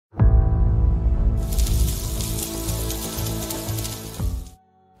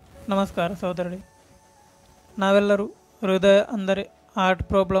ನಮಸ್ಕಾರ ಸಹೋದರರೇ. ನಾವೆಲ್ಲರೂ ಹೃದಯ ಅಂದರೆ ಹಾರ್ಟ್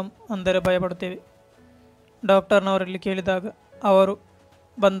ಪ್ರಾಬ್ಲಮ್ ಅಂದರೆ ಭಯಪಡುತ್ತೇವೆ. ಡಾಕ್ಟರ್ನವರಲ್ಲಿ ಕೇಳಿದಾಗ ಅವರು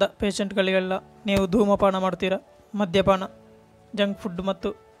ಬಂದ ಪೇಷಂಟ್ಗಳಿಗೆಲ್ಲ ನೀವು ಧೂಮಪಾನ ಮಾಡ್ತೀರಾ, ಮದ್ಯಪಾನ, ಜಂಕ್ ಫುಡ್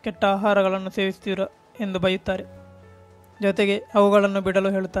ಮತ್ತು ಕೆಟ್ಟ ಆಹಾರಗಳನ್ನು ಸೇವಿಸ್ತೀರಾ ಎಂದು ಬೈಯುತ್ತಾರೆ. ಜೊತೆಗೆ ಅವುಗಳನ್ನು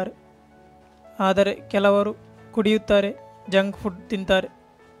ಬಿಡಲು ಹೇಳುತ್ತಾರೆ. ಆದರೆ ಕೆಲವರು ಕುಡಿಯುತ್ತಾರೆ, ಜಂಕ್ ಫುಡ್ ತಿಂತಾರೆ,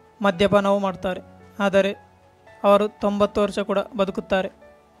 ಮದ್ಯಪಾನವೂ ಮಾಡ್ತಾರೆ. ಆದರೆ ಅವರು 90 ವರ್ಷ ಕೂಡ ಬದುಕುತ್ತಾರೆ.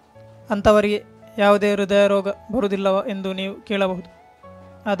 ಅಂಥವರಿಗೆ ಯಾವುದೇ ಹೃದಯ ರೋಗ ಬರುವುದಿಲ್ಲವ ಎಂದು ನೀವು ಕೇಳಬಹುದು.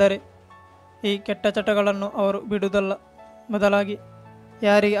 ಆದರೆ ಈ ಕೆಟ್ಟ ಚಟಗಳನ್ನು ಅವರು ಬಿಡುವುದಲ್ಲ, ಬದಲಾಗಿ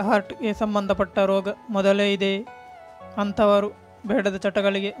ಯಾರಿಗೆ ಹಾರ್ಟ್ಗೆ ಸಂಬಂಧಪಟ್ಟ ರೋಗ ಮೊದಲೇ ಇದೆಯೇ ಅಂಥವರು ಬೇಡದ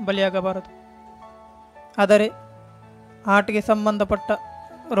ಚಟಗಳಿಗೆ ಬಲಿಯಾಗಬಾರದು. ಆದರೆ ಹಾರ್ಟ್ಗೆ ಸಂಬಂಧಪಟ್ಟ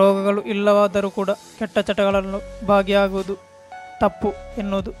ರೋಗಗಳು ಇಲ್ಲವಾದರೂ ಕೂಡ ಕೆಟ್ಟ ಚಟಗಳನ್ನು ಭಾಗಿಯಾಗುವುದು ತಪ್ಪು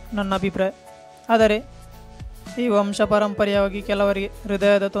ಎನ್ನುವುದು ನನ್ನ ಅಭಿಪ್ರಾಯ. ಆದರೆ ಈ ವಂಶ ಪಾರಂಪರ್ಯವಾಗಿ ಕೆಲವರಿಗೆ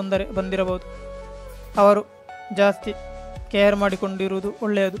ಹೃದಯದ ತೊಂದರೆ ಬಂದಿರಬಹುದು. ಅವರು ಜಾಸ್ತಿ ಕೇರ್ ಮಾಡಿಕೊಂಡಿರುವುದು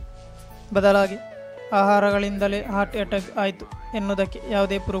ಒಳ್ಳೆಯದು. ಬದಲಾಗಿ ಆಹಾರಗಳಿಂದಲೇ ಹಾರ್ಟ್ ಅಟ್ಯಾಕ್ ಆಯಿತು ಎನ್ನುವುದಕ್ಕೆ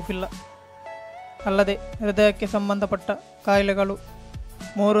ಯಾವುದೇ ಪ್ರೂಫ್ ಇಲ್ಲ. ಅಲ್ಲದೆ ಹೃದಯಕ್ಕೆ ಸಂಬಂಧಪಟ್ಟ ಕಾಯಿಲೆಗಳು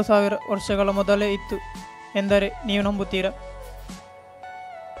 3000 ವರ್ಷಗಳ ಮೊದಲೇ ಇತ್ತು ಎಂದರೆ ನೀವು ನಂಬುತ್ತೀರಾ?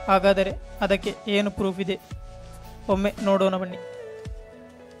 ಹಾಗಾದರೆ ಅದಕ್ಕೆ ಏನು ಪ್ರೂಫ್ ಇದೆ? ಒಮ್ಮೆ ನೋಡೋಣ ಬನ್ನಿ.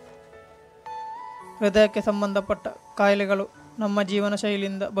 ಹೃದಯಕ್ಕೆ ಸಂಬಂಧಪಟ್ಟ ಕಾಯಿಲೆಗಳು ನಮ್ಮ ಜೀವನ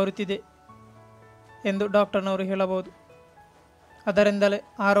ಶೈಲಿಯಿಂದ ಬರುತ್ತಿದೆ ಎಂದು ಡಾಕ್ಟರ್ನವರು ಹೇಳಬಹುದು. ಅದರಿಂದಲೇ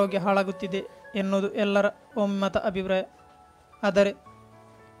ಆರೋಗ್ಯ ಹಾಳಾಗುತ್ತಿದೆ ಎನ್ನುವುದು ಎಲ್ಲರ ಒಮ್ಮತ ಅಭಿಪ್ರಾಯ. ಆದರೆ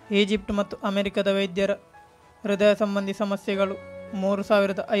ಈಜಿಪ್ಟ್ ಮತ್ತು ಅಮೆರಿಕದ ವೈದ್ಯರ ಹೃದಯ ಸಂಬಂಧಿ ಸಮಸ್ಯೆಗಳು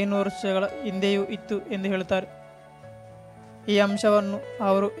 3500 ವರ್ಷಗಳ ಹಿಂದೆಯೂ ಇತ್ತು ಎಂದು ಹೇಳುತ್ತಾರೆ. ಈ ಅಂಶವನ್ನು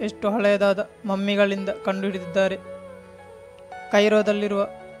ಅವರು ಎಷ್ಟು ಹಳೆಯದಾದ ಮಮ್ಮಿಗಳಿಂದ ಕಂಡುಹಿಡಿದಿದ್ದಾರೆ. ಕೈರೋದಲ್ಲಿರುವ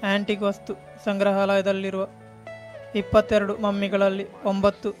ಆಂಟಿಕ್ ವಸ್ತು ಸಂಗ್ರಹಾಲಯದಲ್ಲಿರುವ 22 ಮಮ್ಮಿಗಳಲ್ಲಿ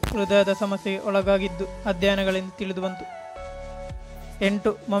 9 ಹೃದಯದ ಸಮಸ್ಯೆಗೆ ಒಳಗಾಗಿದ್ದು ಅಧ್ಯಯನಗಳಿಂದ ತಿಳಿದುಬಂತು.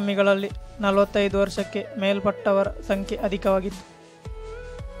 8 ಮಮ್ಮಿಗಳಲ್ಲಿ 45 ವರ್ಷಕ್ಕೆ ಮೇಲ್ಪಟ್ಟವರ ಸಂಖ್ಯೆ ಅಧಿಕವಾಗಿತ್ತು.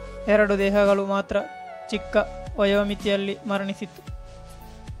 2 ದೇಹಗಳು ಮಾತ್ರ ಚಿಕ್ಕ ವಯೋಮಿತಿಯಲ್ಲಿ ಮರಣಿಸಿತ್ತು.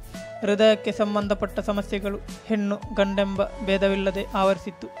 ಹೃದಯಕ್ಕೆ ಸಂಬಂಧಪಟ್ಟ ಸಮಸ್ಯೆಗಳು ಹೆಣ್ಣು ಗಂಡೆಂಬ ಭೇದವಿಲ್ಲದೆ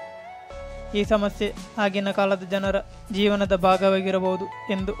ಆವರಿಸಿತ್ತು. ಈ ಸಮಸ್ಯೆ ಆಗಿನ ಕಾಲದ ಜನರ ಜೀವನದ ಭಾಗವಾಗಿರಬಹುದು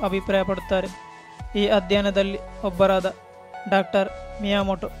ಎಂದು ಅಭಿಪ್ರಾಯಪಡುತ್ತಾರೆ ಈ ಅಧ್ಯಯನದಲ್ಲಿ ಒಬ್ಬರಾದ ಡಾಕ್ಟರ್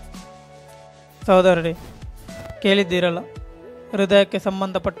ಮಿಯಾಮೋಟೋ. ಸಹೋದರರೇ, ಕೇಳಿದ್ದೀರಲ್ಲ, ಹೃದಯಕ್ಕೆ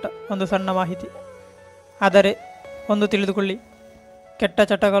ಸಂಬಂಧಪಟ್ಟ ಒಂದು ಸಣ್ಣ ಮಾಹಿತಿ. ಆದರೆ ಒಂದು ತಿಳಿದುಕೊಳ್ಳಿ, ಕೆಟ್ಟ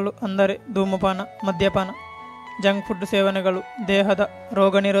ಚಟಗಳು ಅಂದರೆ ಧೂಮಪಾನ, ಮದ್ಯಪಾನ, ಜಂಕ್ ಫುಡ್ ಸೇವನೆಗಳು ದೇಹದ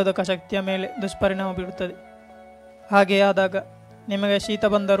ರೋಗನಿರೋಧಕ ಶಕ್ತಿಯ ಮೇಲೆ ದುಷ್ಪರಿಣಾಮ ಬೀರುತ್ತದೆ. ಹಾಗೆಯಾದಾಗ ನಿಮಗೆ ಶೀತ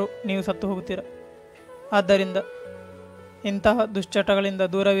ಬಂದರೂ ನೀವು ಸತ್ತು ಹೋಗುತ್ತೀರ. ಆದ್ದರಿಂದ ಇಂತಹ ದುಶ್ಚಟಗಳಿಂದ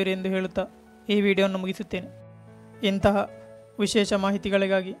ದೂರವಿರಿ ಎಂದು ಹೇಳುತ್ತಾ ಈ ವಿಡಿಯೋವನ್ನು ಮುಗಿಸುತ್ತೇನೆ. ಇಂತಹ ವಿಶೇಷ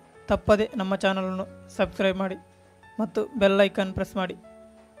ಮಾಹಿತಿಗಳಿಗಾಗಿ ತಪ್ಪದೆ ನಮ್ಮ ಚಾನಲನ್ನು ಸಬ್ಸ್ಕ್ರೈಬ್ ಮಾಡಿ ಮತ್ತು ಬೆಲ್ ಐಕಾನ್ ಪ್ರೆಸ್ ಮಾಡಿ.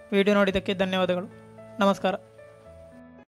 ವಿಡಿಯೋ ನೋಡಿದ್ದಕ್ಕೆ ಧನ್ಯವಾದಗಳು. ನಮಸ್ಕಾರ.